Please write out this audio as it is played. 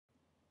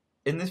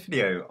In this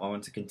video, I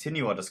want to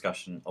continue our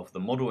discussion of the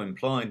model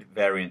implied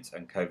variance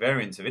and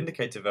covariance of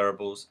indicator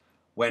variables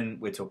when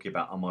we're talking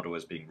about our model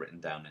as being written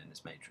down in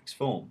its matrix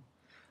form.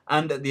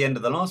 And at the end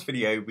of the last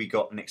video, we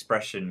got an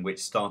expression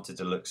which started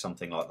to look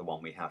something like the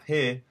one we have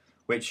here,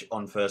 which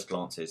on first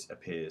glances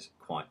appears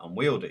quite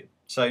unwieldy.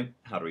 So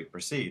how do we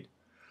proceed?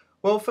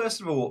 Well, first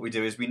of all, what we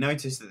do is we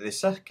notice that this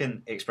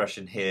second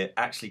expression here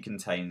actually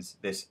contains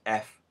this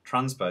F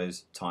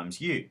transpose times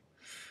U,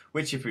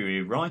 which if we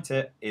rewrite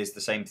it is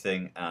the same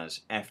thing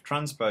as F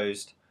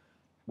transposed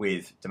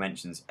with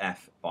dimensions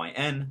F by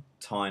N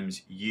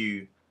times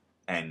U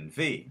N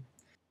V.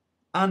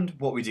 And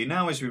what we do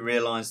now is we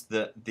realise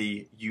that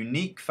the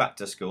unique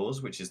factor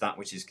scores, which is that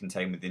which is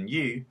contained within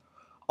U,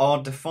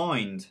 are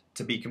defined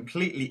to be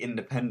completely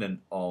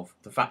independent of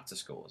the factor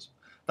scores.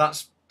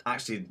 That's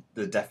actually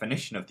the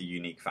definition of the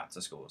unique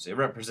factor scores. It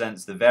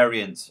represents the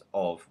variance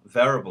of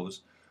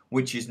variables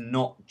which is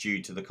not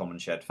due to the common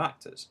shared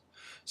factors.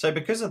 So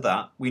because of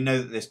that, we know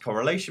that this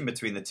correlation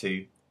between the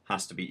two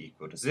has to be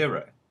equal to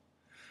 0.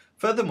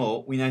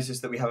 Furthermore, we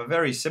notice that we have a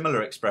very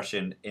similar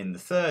expression in the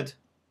third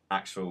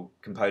actual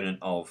component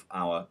of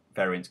our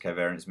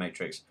variance-covariance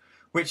matrix,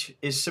 which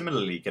is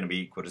similarly going to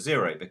be equal to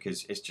 0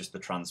 because it's just the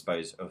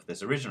transpose of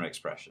this original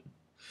expression.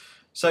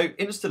 So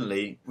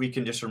instantly, we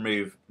can just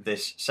remove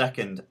this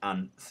second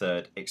and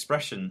third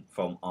expression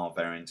from our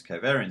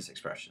variance-covariance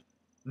expression.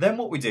 Then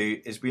what we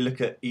do is we look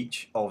at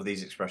each of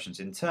these expressions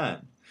in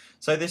turn.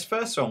 So this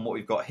first one, what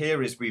we've got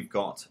here is we've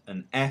got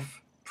an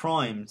F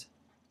primed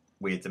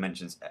with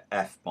dimensions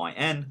F by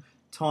N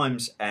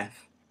times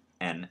F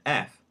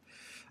NF.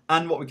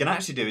 And what we can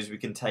actually do is we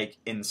can take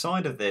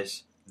inside of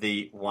this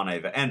the 1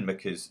 over n,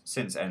 because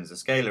since n is a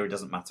scalar, it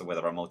doesn't matter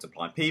whether I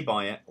multiply p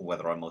by it or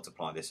whether I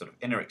multiply this sort of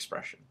inner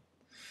expression.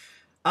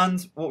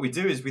 And what we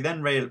do is we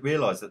then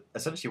realise that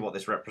essentially what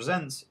this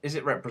represents is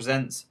it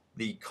represents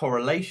the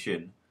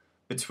correlation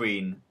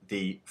between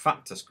the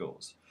factor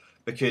scores,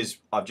 because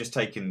I've just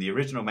taken the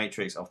original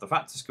matrix of the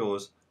factor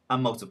scores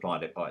and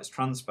multiplied it by its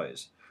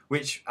transpose,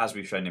 which, as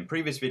we've shown in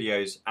previous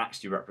videos,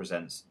 actually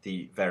represents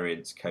the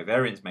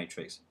variance-covariance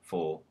matrix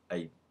for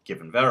a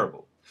given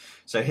variable.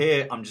 So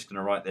here I'm just going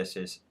to write this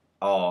as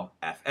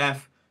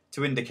RFF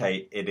to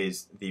indicate it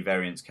is the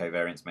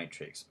variance-covariance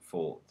matrix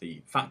for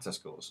the factor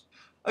scores.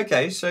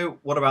 Okay, so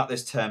what about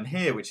this term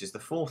here, which is the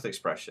fourth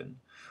expression?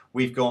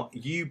 We've got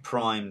U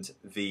primed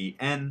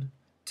Vn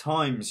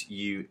times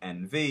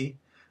UNV,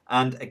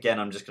 and again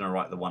I'm just going to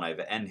write the 1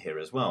 over n here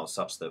as well,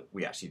 such that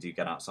we actually do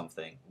get out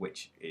something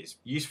which is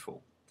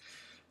useful.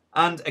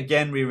 And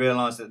again we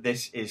realise that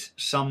this is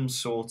some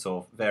sort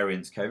of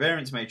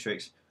variance-covariance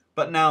matrix,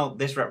 but now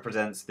this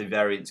represents the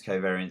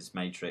variance-covariance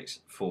matrix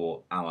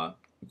for our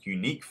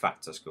unique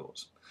factor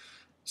scores.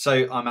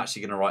 So I'm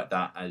actually going to write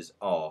that as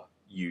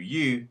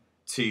RUU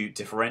to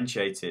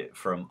differentiate it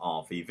from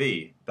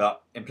RVV,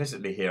 but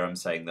implicitly here I'm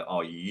saying that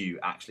RUU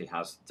actually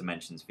has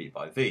dimensions V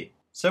by V.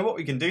 So what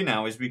we can do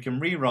now is we can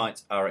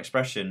rewrite our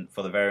expression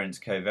for the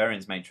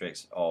variance-covariance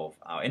matrix of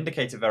our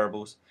indicator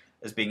variables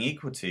as being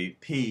equal to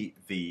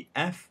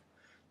PVF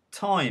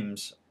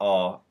times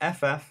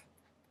RFF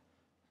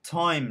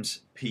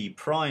times P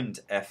primed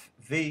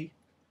FV,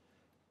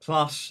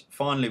 plus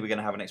finally we're going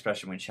to have an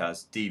expression which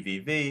has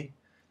DVV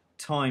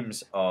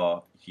times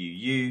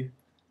RUU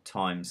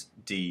times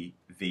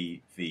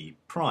dVV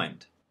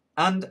primed.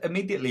 And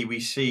immediately we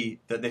see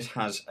that this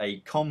has a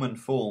common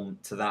form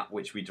to that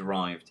which we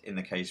derived in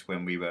the case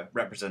when we were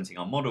representing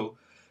our model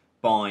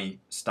by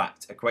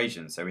stacked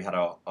equations. So we had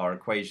our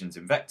equations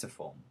in vector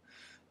form.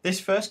 This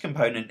first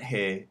component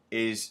here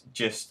is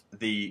just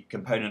the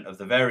component of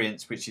the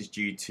variance which is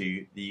due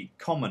to the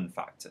common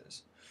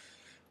factors.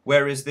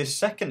 Whereas this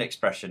second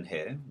expression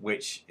here,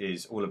 which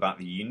is all about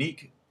the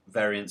unique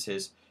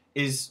variances,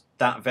 is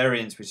that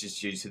variance which is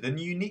due to the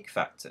unique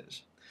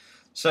factors.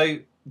 So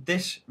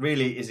this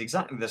really is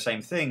exactly the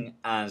same thing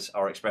as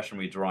our expression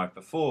we derived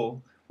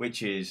before,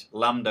 which is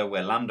lambda,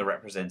 where lambda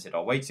represented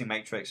our weighting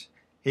matrix.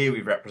 Here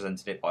we've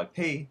represented it by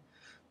P,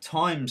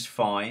 times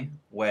phi,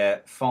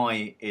 where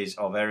phi is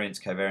our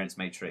variance-covariance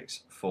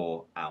matrix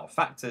for our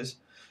factors,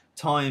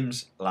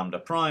 times lambda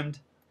primed,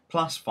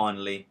 plus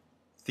finally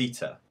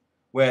theta,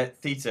 where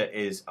theta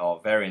is our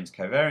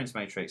variance-covariance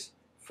matrix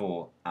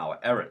for our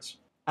errors.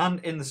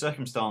 And in the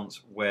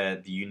circumstance where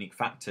the unique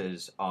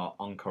factors are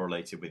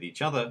uncorrelated with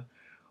each other,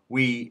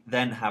 we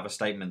then have a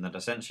statement that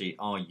essentially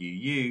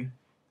RUU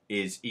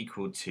is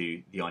equal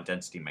to the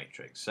identity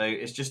matrix. So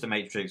it's just a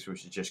matrix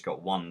which has just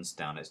got ones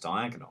down its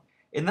diagonal.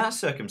 In that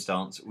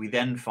circumstance, we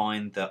then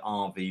find that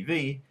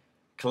RVV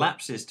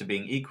collapses to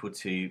being equal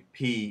to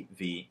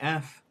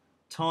PVF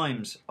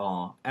times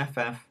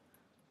RFF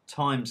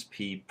times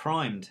P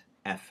primed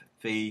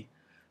FV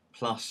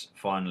plus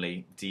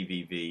finally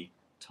DVV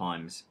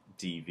times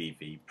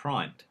dVV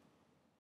primed.